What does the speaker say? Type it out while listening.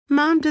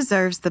Mom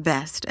deserves the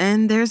best,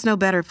 and there's no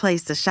better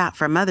place to shop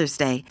for Mother's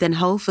Day than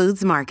Whole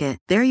Foods Market.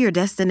 They're your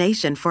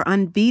destination for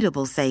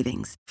unbeatable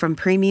savings, from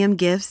premium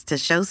gifts to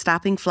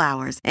show-stopping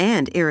flowers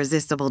and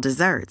irresistible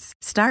desserts.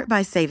 Start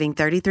by saving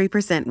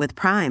 33% with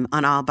Prime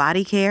on all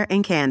body care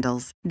and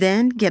candles.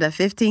 Then get a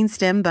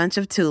 15-stem bunch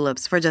of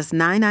tulips for just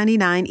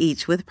 $9.99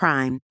 each with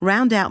Prime.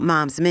 Round out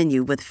Mom's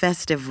menu with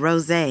festive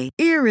rosé,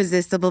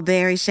 irresistible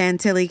berry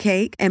chantilly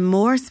cake, and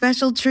more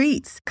special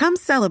treats. Come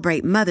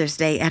celebrate Mother's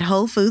Day at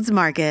Whole Foods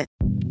Market.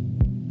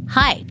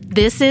 Hi,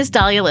 this is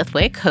Dahlia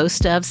Lithwick,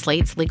 host of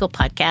Slate's legal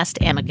podcast,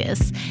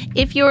 Amicus.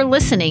 If you're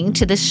listening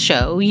to this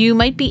show, you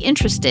might be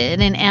interested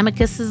in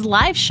Amicus's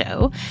live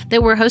show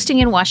that we're hosting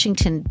in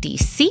Washington,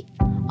 D.C.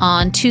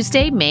 on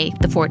Tuesday, May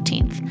the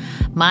 14th.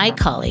 My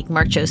colleague,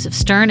 Mark Joseph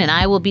Stern, and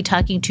I will be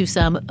talking to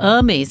some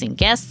amazing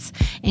guests,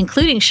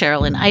 including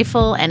Sherrilyn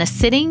Ifill and a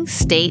sitting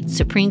state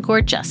Supreme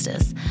Court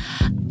justice,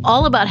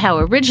 all about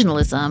how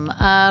originalism,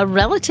 a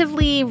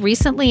relatively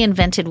recently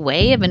invented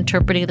way of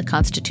interpreting the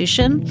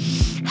Constitution,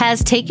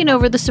 has taken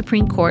over the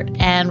Supreme Court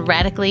and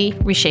radically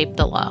reshaped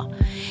the law.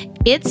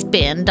 It's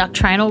been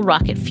doctrinal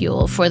rocket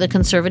fuel for the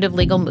conservative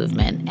legal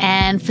movement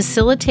and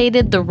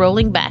facilitated the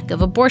rolling back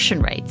of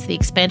abortion rights, the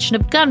expansion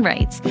of gun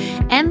rights,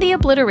 and the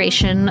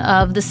obliteration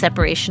of the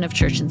separation of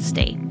church and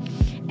state.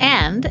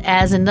 And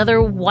as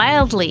another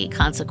wildly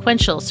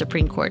consequential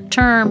Supreme Court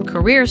term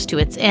careers to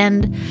its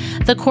end,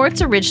 the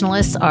court's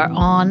originalists are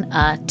on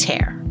a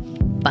tear.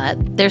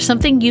 But there's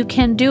something you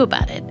can do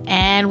about it,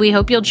 and we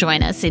hope you'll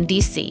join us in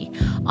D.C.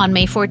 on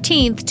May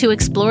 14th to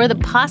explore the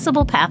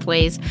possible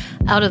pathways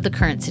out of the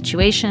current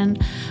situation.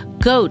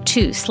 Go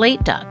to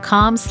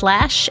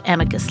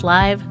slate.com/Amicus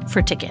Live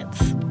for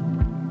tickets.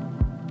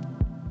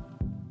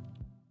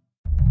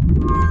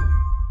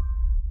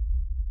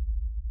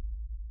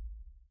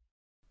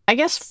 I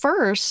guess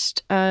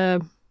first, do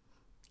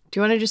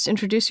you want to just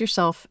introduce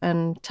yourself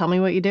and tell me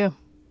what you do?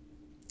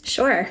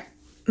 Sure.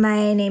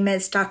 My name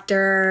is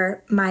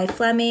Dr. Mai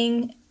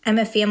Fleming. I'm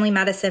a family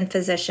medicine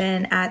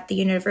physician at the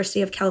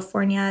University of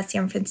California,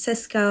 San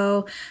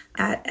Francisco,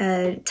 at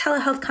a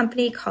telehealth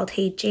company called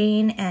Hey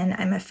Jane, and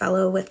I'm a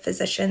fellow with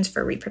Physicians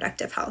for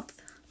Reproductive Health.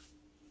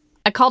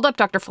 I called up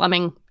Dr.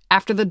 Fleming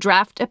after the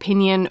draft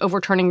opinion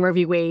overturning Roe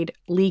v. Wade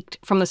leaked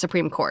from the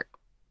Supreme Court.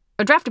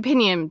 A draft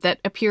opinion that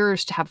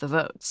appears to have the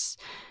votes.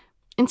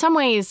 In some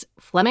ways,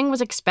 Fleming was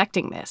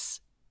expecting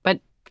this, but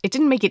it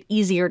didn't make it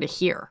easier to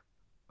hear.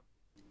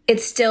 It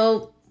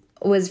still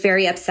was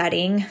very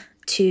upsetting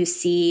to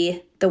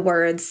see the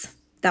words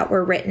that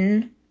were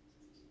written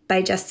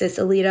by Justice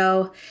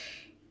Alito.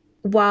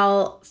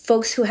 While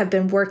folks who have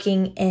been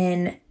working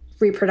in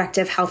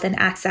reproductive health and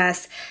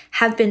access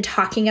have been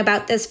talking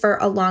about this for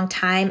a long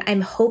time,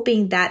 I'm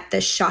hoping that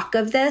the shock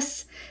of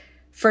this,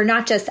 for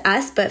not just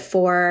us, but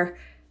for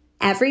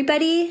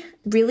everybody,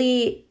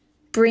 really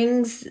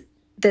brings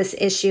this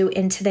issue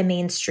into the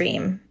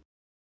mainstream.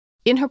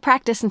 In her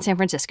practice in San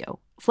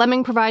Francisco,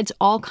 Fleming provides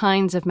all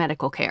kinds of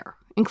medical care,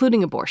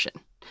 including abortion.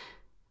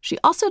 She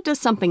also does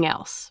something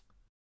else.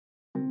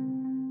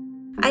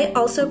 I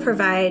also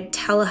provide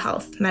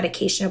telehealth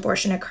medication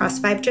abortion across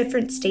 5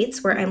 different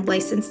states where I'm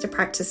licensed to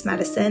practice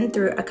medicine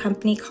through a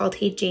company called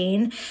Hey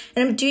Jane,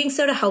 and I'm doing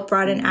so to help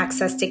broaden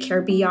access to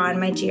care beyond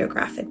my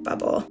geographic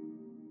bubble.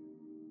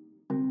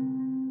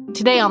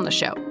 Today on the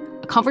show,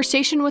 a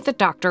conversation with a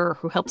doctor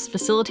who helps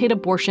facilitate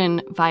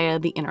abortion via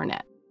the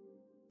internet.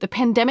 The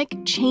pandemic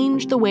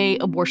changed the way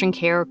abortion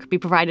care could be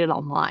provided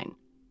online.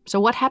 So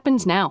what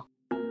happens now?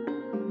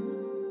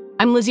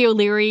 I'm Lizzie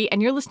O'Leary,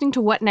 and you're listening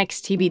to What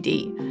Next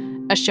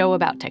TBD, a show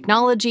about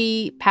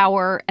technology,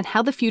 power, and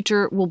how the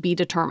future will be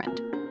determined.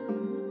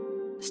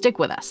 Stick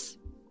with us.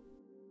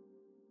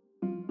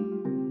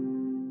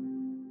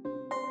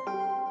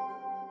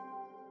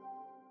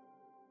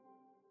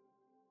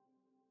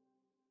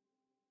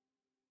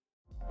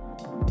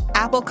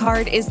 Apple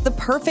Card is the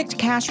perfect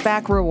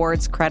cashback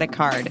rewards credit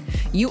card.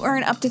 You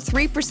earn up to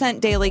 3%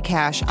 daily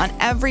cash on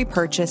every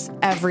purchase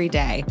every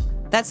day.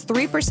 That's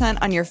 3%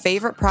 on your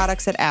favorite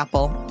products at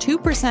Apple,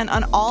 2%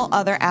 on all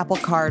other Apple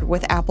Card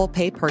with Apple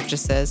Pay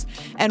purchases,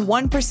 and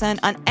 1%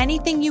 on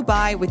anything you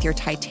buy with your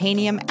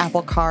titanium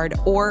Apple Card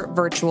or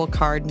virtual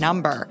card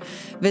number.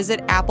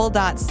 Visit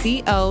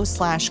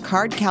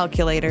apple.co/card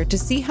calculator to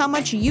see how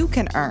much you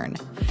can earn.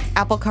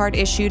 Apple Card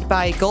issued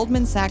by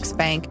Goldman Sachs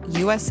Bank,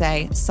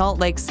 USA, Salt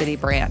Lake City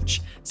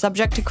branch.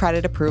 Subject to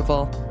credit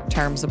approval.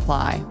 Terms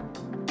apply.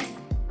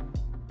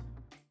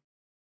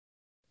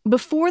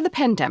 Before the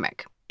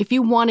pandemic, if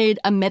you wanted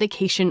a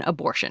medication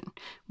abortion,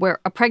 where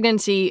a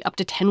pregnancy up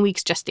to 10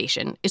 weeks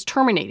gestation is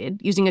terminated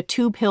using a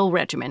 2-pill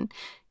regimen,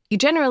 you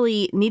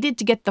generally needed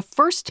to get the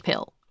first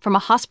pill from a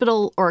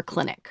hospital or a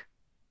clinic.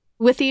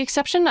 With the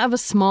exception of a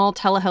small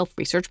telehealth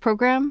research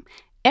program,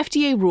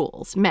 FDA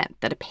rules meant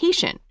that a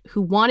patient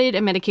who wanted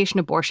a medication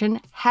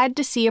abortion had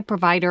to see a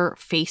provider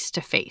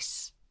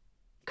face-to-face.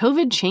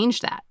 COVID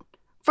changed that.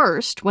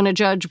 First, when a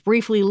judge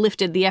briefly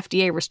lifted the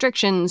FDA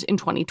restrictions in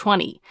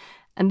 2020,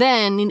 and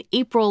then in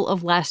April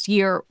of last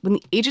year, when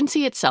the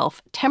agency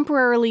itself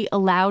temporarily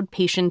allowed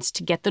patients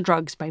to get the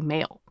drugs by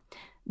mail.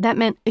 that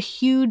meant a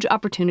huge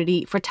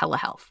opportunity for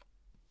telehealth.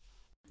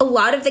 A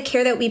lot of the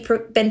care that we've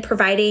been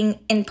providing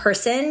in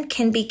person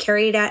can be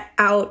carried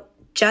out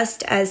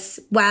just as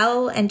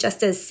well and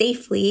just as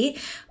safely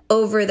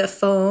over the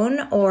phone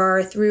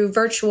or through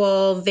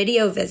virtual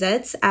video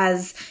visits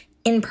as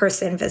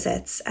in-person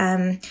visits.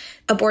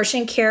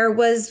 Abortion care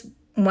was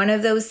one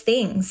of those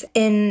things.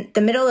 In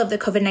the middle of the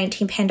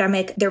COVID-19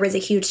 pandemic, there was a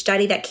huge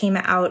study that came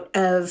out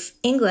of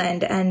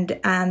England and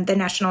the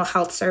National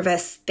Health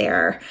Service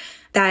there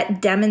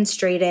that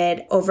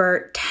demonstrated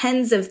over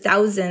tens of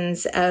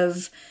thousands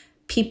of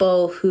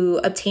people who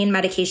obtain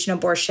medication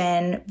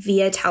abortion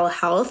via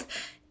telehealth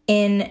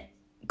in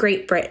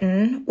Great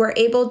Britain were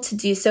able to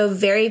do so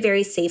very,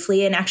 very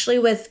safely and actually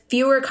with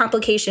fewer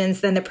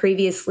complications than the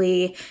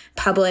previously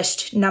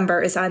published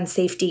numbers on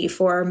safety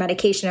for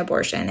medication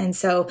abortion. And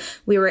so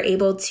we were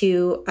able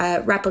to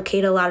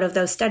replicate a lot of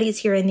those studies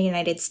here in the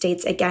United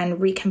States, again,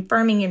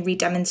 reconfirming and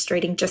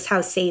redemonstrating just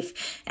how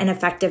safe and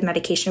effective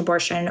medication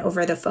abortion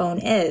over the phone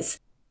is.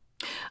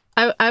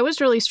 I was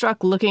really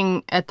struck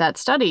looking at that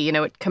study. You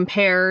know, it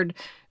compared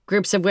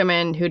groups of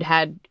women who'd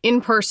had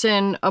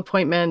in-person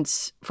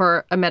appointments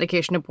for a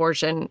medication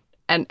abortion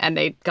and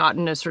they'd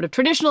gotten a sort of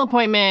traditional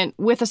appointment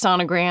with a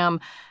sonogram,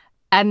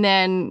 and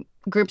then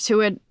groups who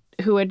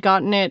had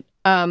gotten it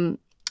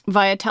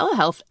via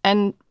telehealth.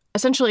 And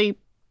essentially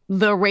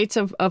the rates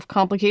of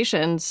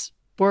complications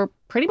were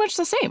pretty much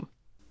the same.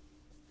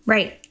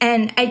 Right.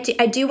 And I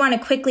do want to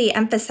quickly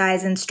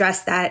emphasize and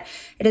stress that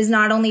it is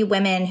not only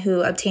women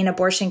who obtain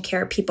abortion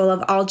care. People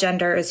of all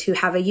genders who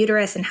have a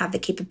uterus and have the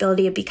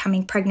capability of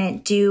becoming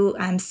pregnant do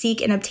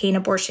seek and obtain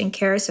abortion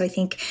care. So I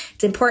think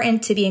it's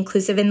important to be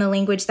inclusive in the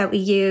language that we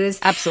use.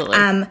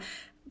 Absolutely.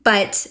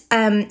 But,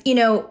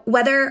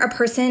 whether a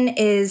person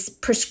is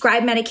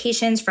prescribed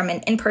medications from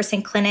an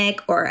in-person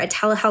clinic or a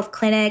telehealth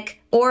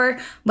clinic, or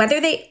whether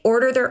they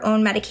order their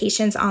own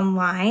medications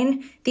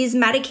online, these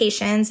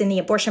medications in the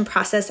abortion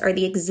process are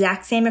the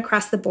exact same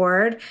across the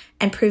board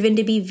and proven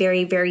to be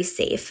very, very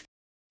safe.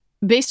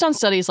 Based on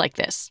studies like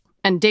this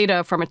and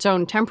data from its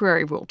own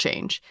temporary rule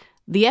change,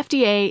 the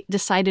FDA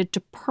decided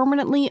to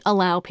permanently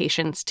allow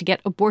patients to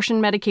get abortion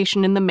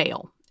medication in the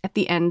mail at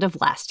the end of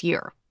last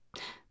year.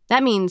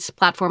 That means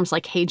platforms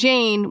like Hey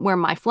Jane, where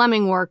My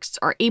Fleming works,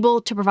 are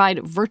able to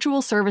provide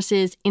virtual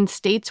services in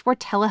states where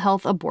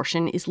telehealth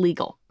abortion is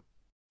legal.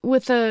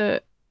 With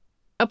a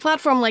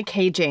platform like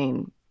Hey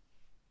Jane,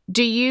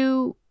 do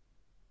you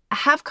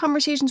have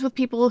conversations with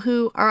people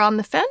who are on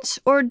the fence,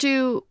 or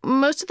do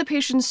most of the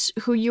patients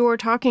who you are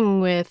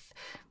talking with,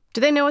 do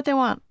they know what they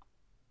want?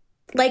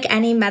 Like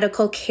any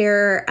medical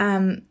care,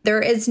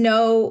 there is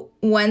no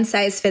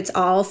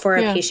one-size-fits-all for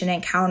a patient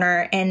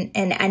encounter in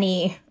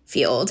any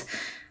field.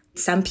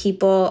 Some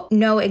people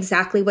know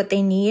exactly what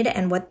they need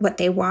and what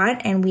they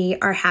want, and we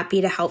are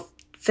happy to help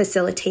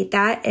facilitate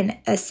that in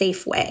a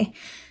safe way.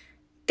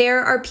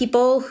 There are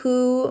people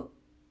who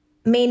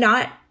may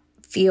not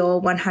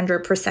feel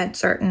 100%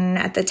 certain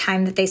at the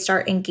time that they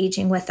start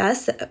engaging with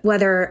us,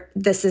 whether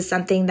this is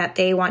something that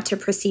they want to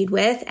proceed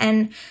with,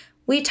 and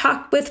we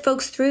talk with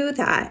folks through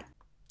that.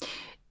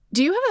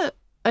 Do you have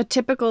a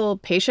typical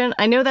patient?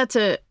 I know that's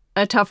a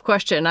tough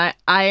question. I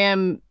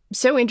am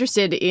so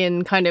interested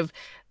in kind of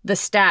the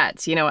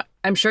stats. You know,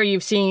 I'm sure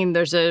you've seen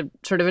there's a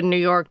sort of a New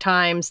York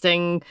Times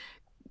thing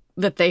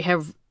that they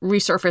have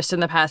resurfaced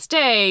in the past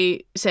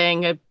day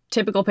saying a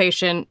typical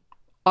patient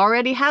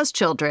already has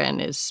children,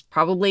 is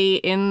probably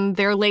in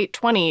their late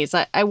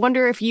 20s. I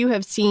wonder if you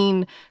have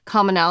seen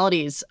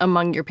commonalities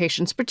among your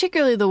patients,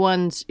 particularly the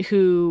ones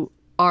who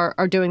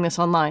are doing this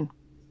online.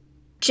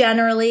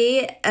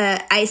 Generally,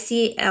 I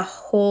see a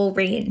whole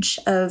range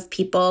of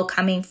people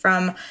coming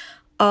from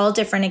all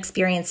different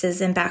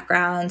experiences and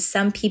backgrounds.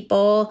 Some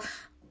people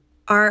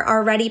are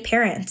already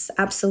parents,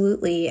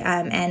 absolutely,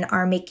 and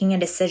are making a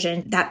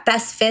decision that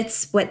best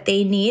fits what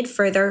they need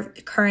for their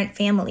current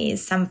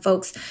families. Some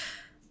folks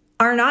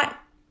are not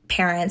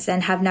parents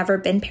and have never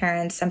been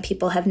parents. Some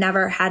people have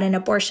never had an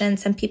abortion.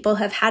 Some people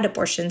have had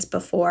abortions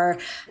before.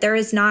 There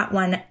is not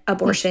one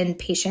abortion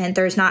patient.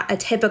 There's not a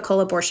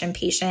typical abortion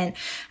patient.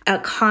 A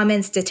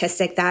common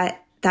statistic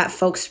that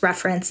folks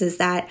reference is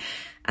that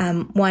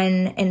 1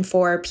 in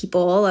 4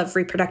 people of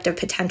reproductive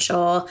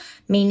potential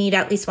may need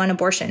at least one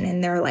abortion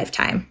in their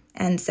lifetime.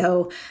 And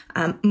so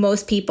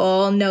most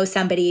people know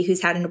somebody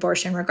who's had an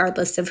abortion,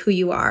 regardless of who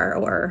you are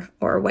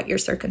or what your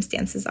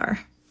circumstances are.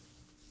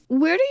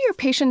 Where do your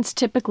patients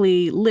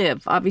typically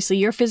live? Obviously,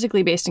 you're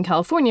physically based in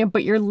California,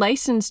 but you're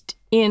licensed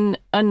in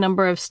a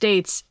number of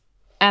states.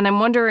 And I'm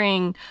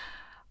wondering,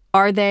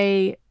 are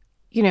they,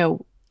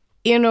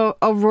 in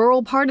a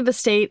rural part of the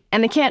state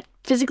and they can't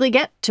physically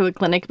get to a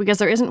clinic because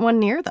there isn't one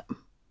near them?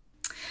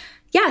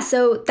 Yeah,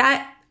 so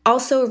that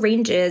also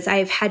ranges.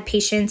 I've had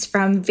patients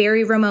from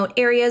very remote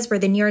areas where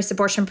the nearest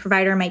abortion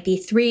provider might be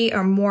 3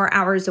 or more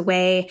hours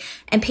away,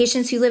 and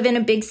patients who live in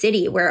a big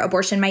city where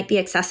abortion might be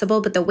accessible,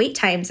 but the wait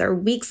times are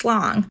weeks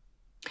long.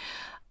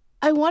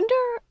 I wonder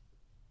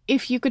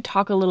if you could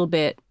talk a little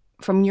bit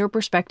from your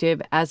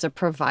perspective as a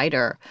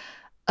provider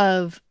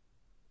of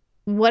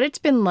what it's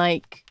been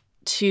like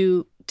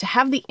to to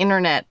have the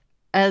internet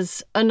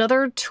as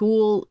another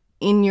tool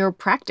in your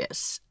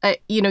practice.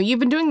 You've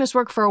been doing this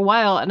work for a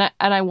while, and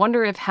I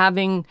wonder if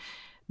having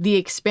the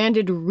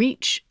expanded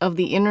reach of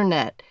the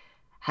internet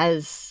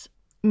has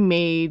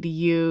made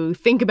you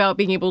think about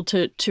being able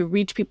to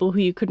reach people who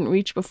you couldn't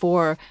reach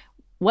before.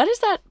 What has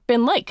that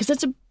been like? Because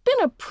it's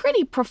been a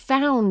pretty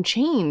profound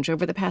change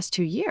over the past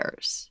 2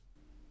 years.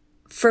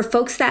 For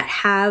folks that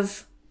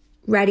have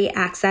ready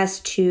access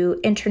to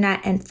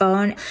internet and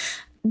phone,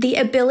 the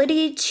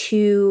ability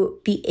to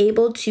be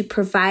able to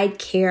provide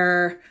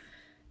care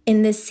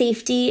in the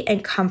safety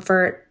and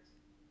comfort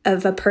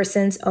of a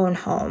person's own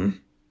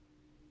home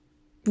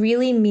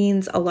really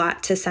means a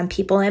lot to some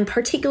people, and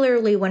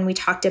particularly when we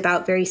talked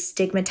about very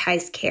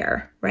stigmatized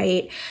care,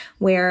 right?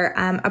 Where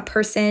a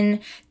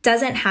person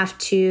doesn't have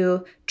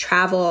to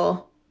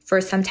travel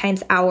for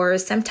sometimes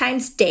hours,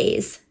 sometimes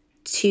days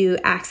to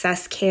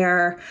access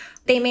care.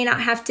 They may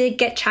not have to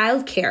get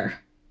childcare.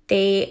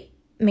 They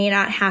may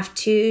not have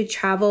to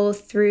travel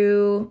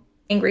through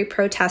angry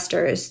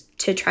protesters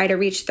to try to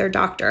reach their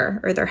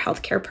doctor or their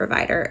healthcare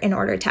provider in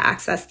order to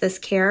access this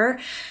care.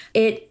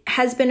 It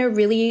has been a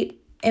really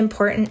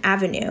important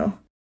avenue.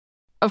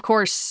 Of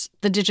course,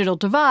 the digital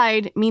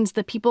divide means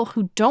that people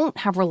who don't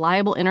have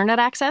reliable internet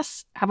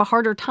access have a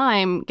harder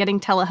time getting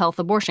telehealth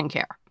abortion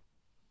care.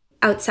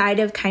 Outside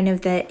of kind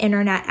of the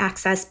internet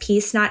access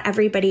piece, not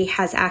everybody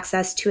has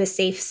access to a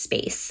safe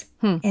space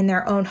in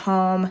their own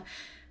home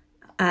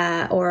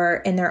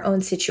or in their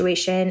own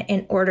situation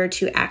in order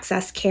to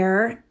access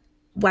care,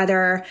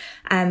 whether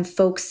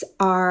folks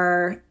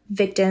are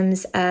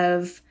victims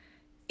of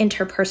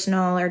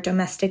interpersonal or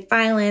domestic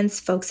violence,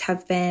 folks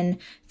have been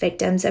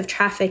victims of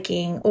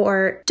trafficking,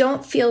 or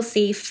don't feel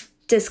safe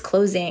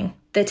disclosing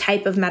the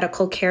type of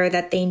medical care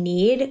that they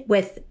need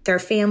with their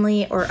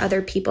family or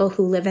other people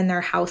who live in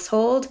their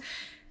household.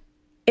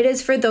 It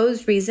is for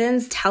those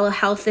reasons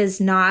telehealth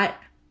is not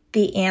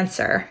the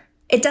answer.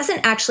 It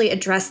doesn't actually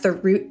address the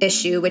root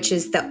issue, which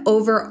is the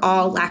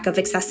overall lack of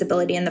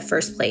accessibility in the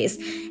first place,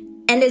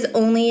 and is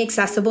only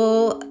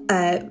accessible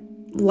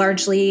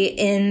largely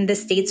in the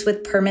states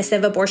with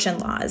permissive abortion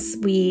laws.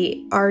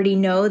 We already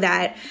know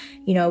that,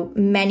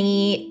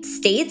 many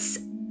states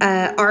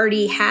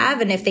already have,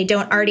 and if they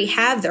don't already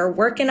have, they're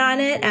working on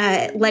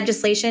it,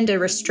 legislation to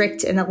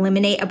restrict and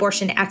eliminate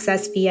abortion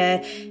access via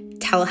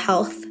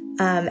telehealth,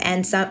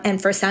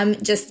 and for some,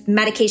 just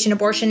medication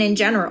abortion in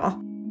general.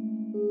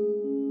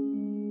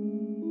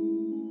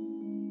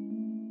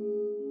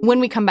 When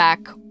we come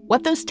back,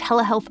 what those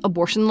telehealth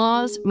abortion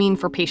laws mean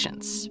for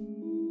patients.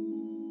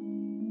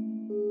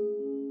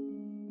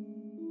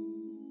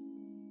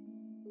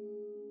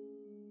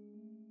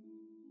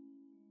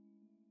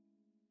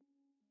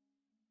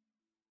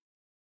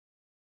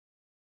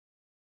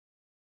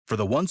 For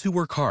the ones who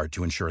work hard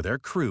to ensure their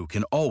crew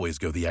can always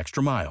go the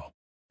extra mile,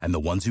 and the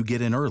ones who get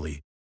in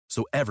early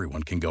so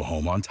everyone can go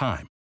home on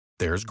time,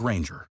 there's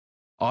Grainger,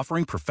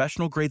 offering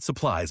professional-grade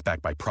supplies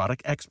backed by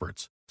product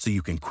experts so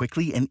you can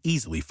quickly and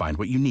easily find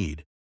what you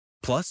need.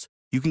 Plus,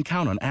 you can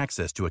count on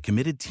access to a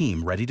committed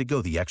team ready to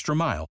go the extra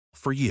mile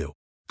for you.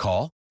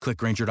 Call, click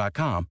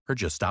Grainger.com, or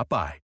just stop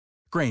by.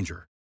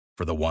 Grainger,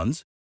 for the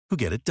ones who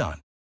get it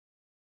done.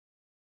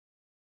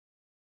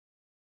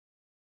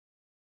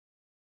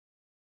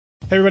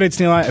 Hey everybody, it's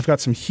Neil. I've got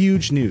some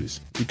huge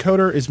news.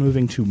 Decoder is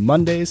moving to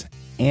Mondays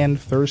and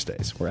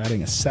Thursdays. We're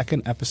adding a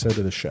second episode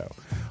to the show.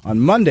 On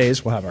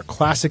Mondays, we'll have our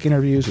classic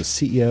interviews with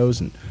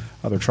CEOs and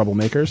other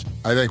troublemakers.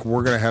 I think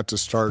we're going to have to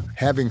start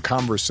having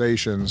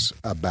conversations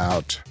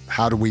about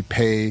how do we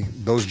pay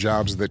those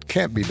jobs that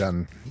can't be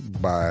done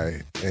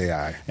by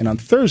AI. And on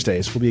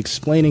Thursdays, we'll be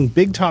explaining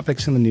big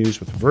topics in the news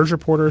with Verge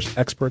reporters,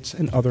 experts,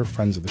 and other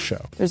friends of the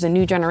show. There's a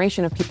new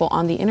generation of people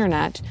on the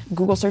internet.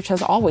 Google search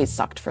has always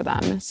sucked for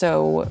them.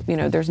 So,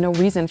 there's no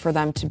reason for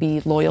them to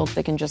be loyal.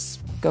 They can just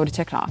go to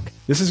TikTok.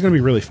 This is going to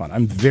be really fun.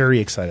 I'm very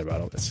excited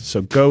about all this.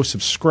 So go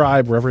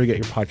subscribe wherever you get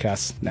your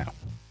podcasts now.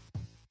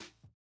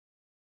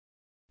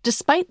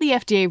 Despite the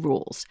FDA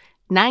rules,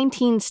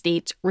 19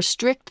 states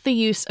restrict the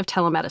use of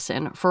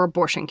telemedicine for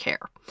abortion care.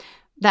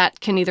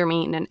 That can either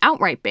mean an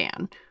outright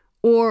ban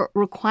or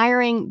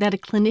requiring that a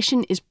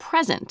clinician is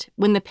present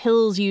when the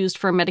pills used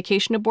for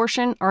medication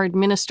abortion are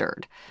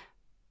administered,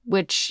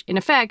 which in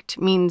effect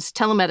means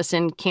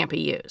telemedicine can't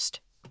be used.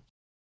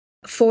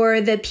 For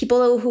the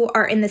people who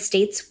are in the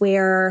states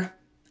where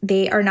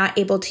they are not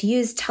able to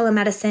use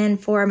telemedicine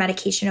for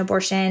medication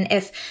abortion,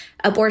 if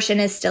abortion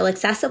is still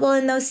accessible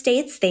in those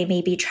states, they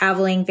may be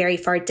traveling very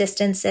far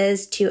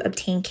distances to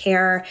obtain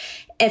care.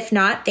 If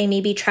not, they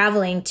may be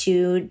traveling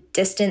to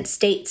distant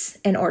states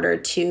in order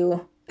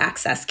to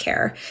access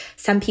care.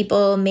 Some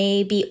people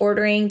may be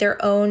ordering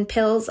their own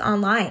pills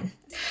online.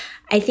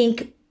 I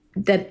think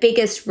the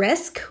biggest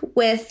risk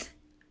with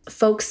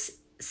folks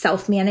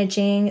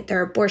self-managing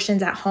their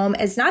abortions at home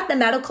is not the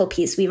medical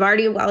piece. We've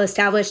already well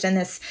established in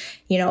this,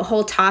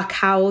 whole talk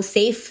how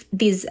safe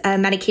these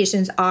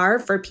medications are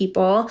for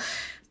people,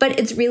 but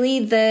it's really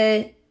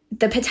the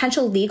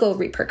potential legal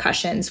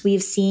repercussions.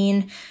 We've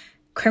seen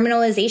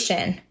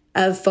criminalization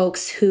of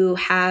folks who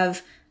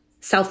have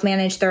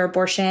self-manage their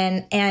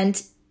abortion.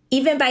 And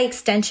even by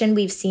extension,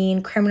 we've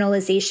seen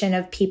criminalization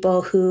of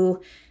people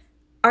who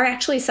are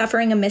actually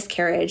suffering a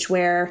miscarriage,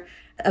 where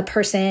a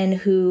person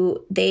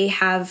who they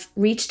have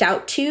reached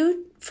out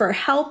to for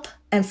help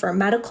and for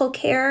medical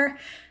care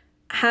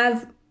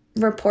have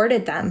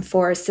reported them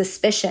for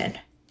suspicion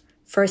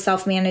for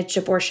self-managed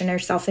abortion or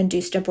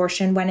self-induced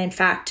abortion, when in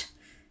fact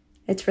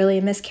it's really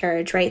a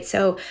miscarriage, right?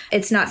 So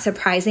it's not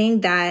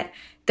surprising that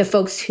the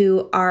folks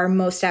who are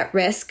most at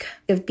risk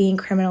of being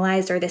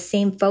criminalized are the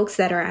same folks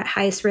that are at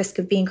highest risk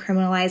of being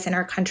criminalized in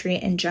our country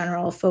in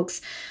general. Folks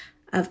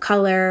of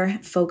color,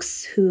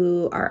 folks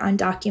who are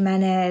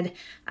undocumented,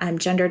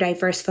 gender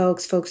diverse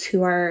folks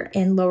who are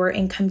in lower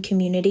income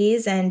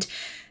communities. And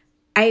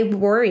I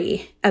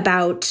worry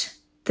about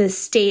the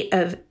state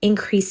of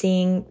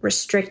increasing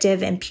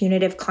restrictive and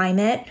punitive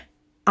climate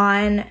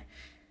on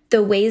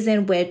the ways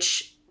in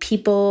which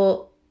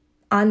people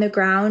on the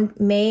ground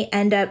may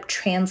end up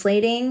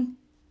translating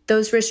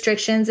those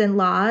restrictions and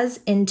laws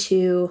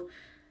into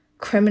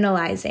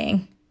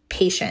criminalizing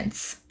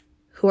patients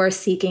who are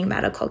seeking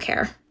medical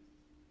care.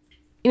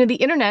 The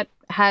internet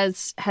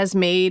has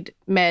made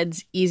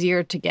meds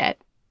easier to get,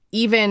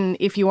 even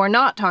if you are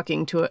not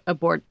talking to a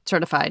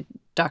board-certified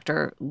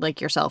doctor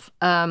like yourself.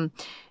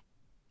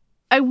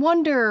 I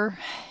wonder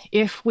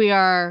if we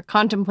are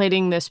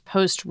contemplating this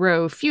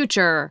post-Roe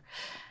future,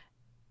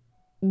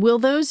 will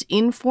those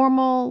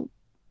informal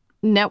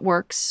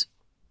networks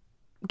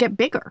get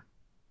bigger?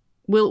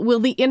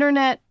 Will the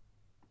internet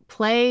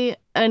play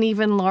an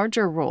even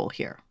larger role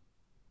here?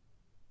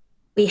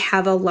 We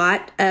have a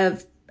lot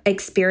of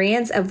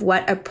experience of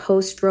what a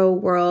post-Roe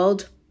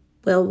world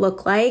will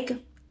look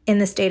like in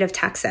the state of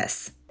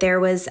Texas. There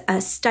was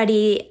a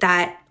study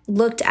that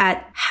looked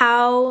at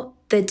how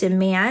the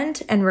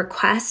demand and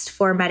request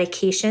for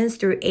medications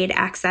through aid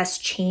access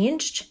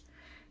changed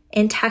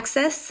in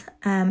Texas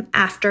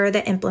after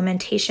the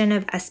implementation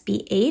of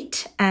SB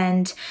 8.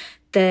 And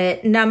the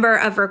number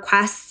of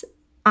requests,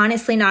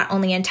 honestly, not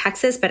only in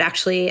Texas, but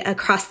actually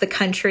across the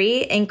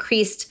country,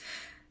 increased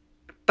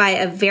by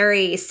a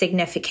very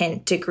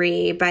significant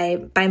degree,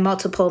 by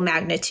multiple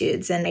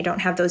magnitudes. And I don't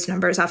have those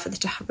numbers off of the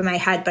top of my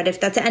head, but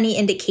if that's any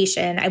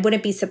indication, I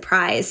wouldn't be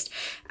surprised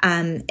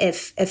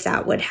if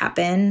that would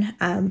happen.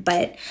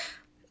 But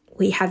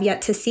we have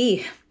yet to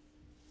see.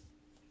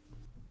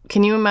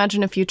 Can you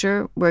imagine a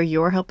future where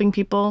you're helping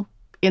people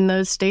in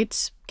those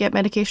states get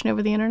medication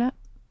over the internet?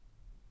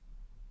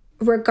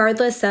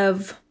 Regardless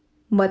of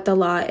what the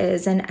law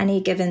is in any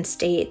given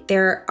state,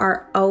 there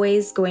are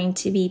always going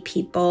to be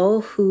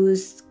people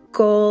whose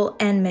goal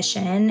and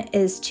mission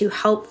is to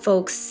help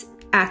folks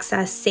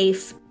access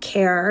safe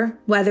care,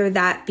 whether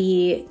that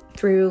be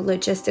through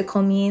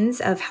logistical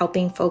means of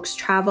helping folks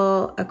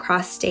travel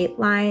across state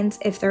lines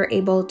if they're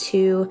able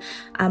to,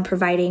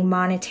 providing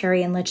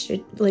monetary and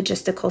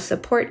logistical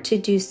support to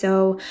do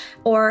so,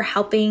 or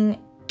helping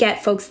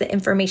get folks the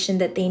information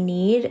that they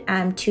need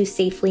to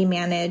safely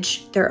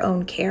manage their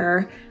own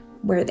care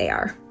where they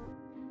are.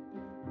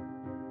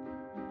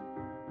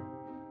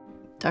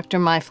 Dr.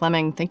 Mai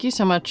Fleming, thank you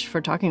so much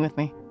for talking with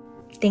me.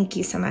 Thank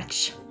you so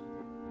much.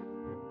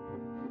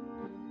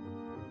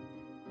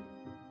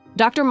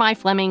 Dr. Mai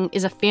Fleming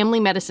is a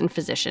family medicine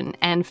physician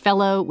and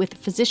fellow with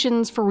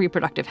Physicians for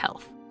Reproductive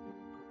Health.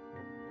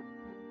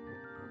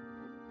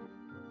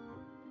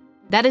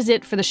 That is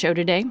it for the show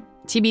today.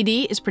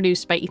 TBD is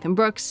produced by Ethan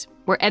Brooks.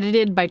 We're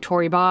edited by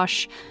Tori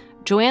Bosch.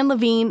 Joanne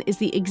Levine is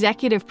the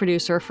executive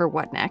producer for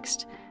What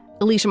Next.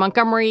 Alicia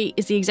Montgomery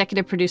is the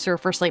executive producer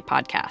for Slate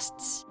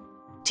Podcasts.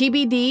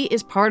 TBD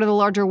is part of the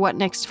larger What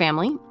Next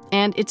family,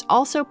 and it's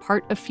also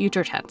part of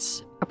Future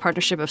Tense, a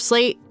partnership of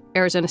Slate,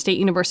 Arizona State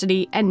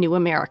University, and New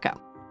America.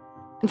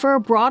 And for a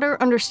broader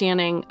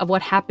understanding of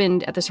what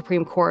happened at the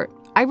Supreme Court,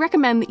 I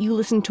recommend that you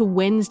listen to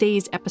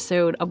Wednesday's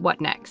episode of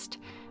What Next.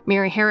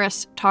 Mary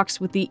Harris talks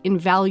with the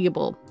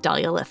invaluable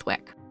Dahlia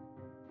Lithwick.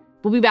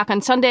 We'll be back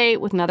on Sunday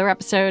with another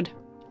episode.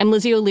 And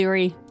Lizzie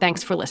O'Leary,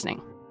 thanks for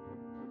listening.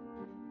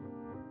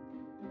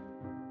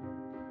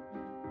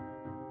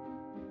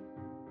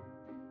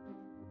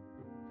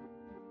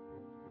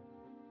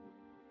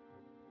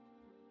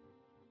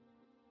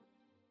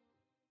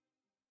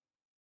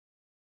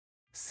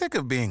 Sick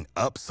of being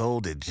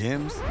upsold at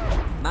gyms?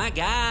 My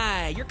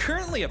guy, you're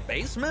currently a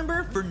base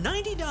member? For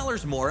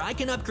 $90 more, I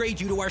can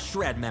upgrade you to our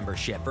Shred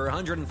membership. For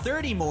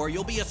 $130 more,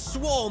 you'll be a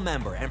Swole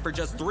member. And for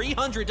just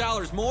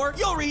 $300 more,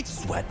 you'll reach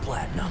Sweat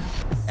Platinum.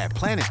 At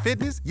Planet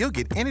Fitness, you'll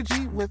get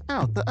energy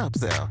without the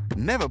upsell.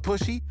 Never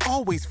pushy,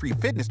 always free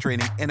fitness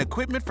training and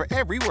equipment for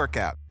every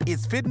workout.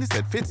 It's fitness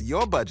that fits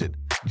your budget.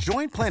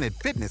 Join Planet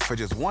Fitness for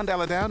just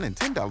 $1 down and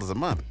 $10 a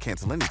month.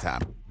 Cancel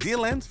anytime.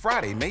 Deal ends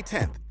Friday, May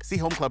 10th. See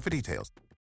Home Club for details.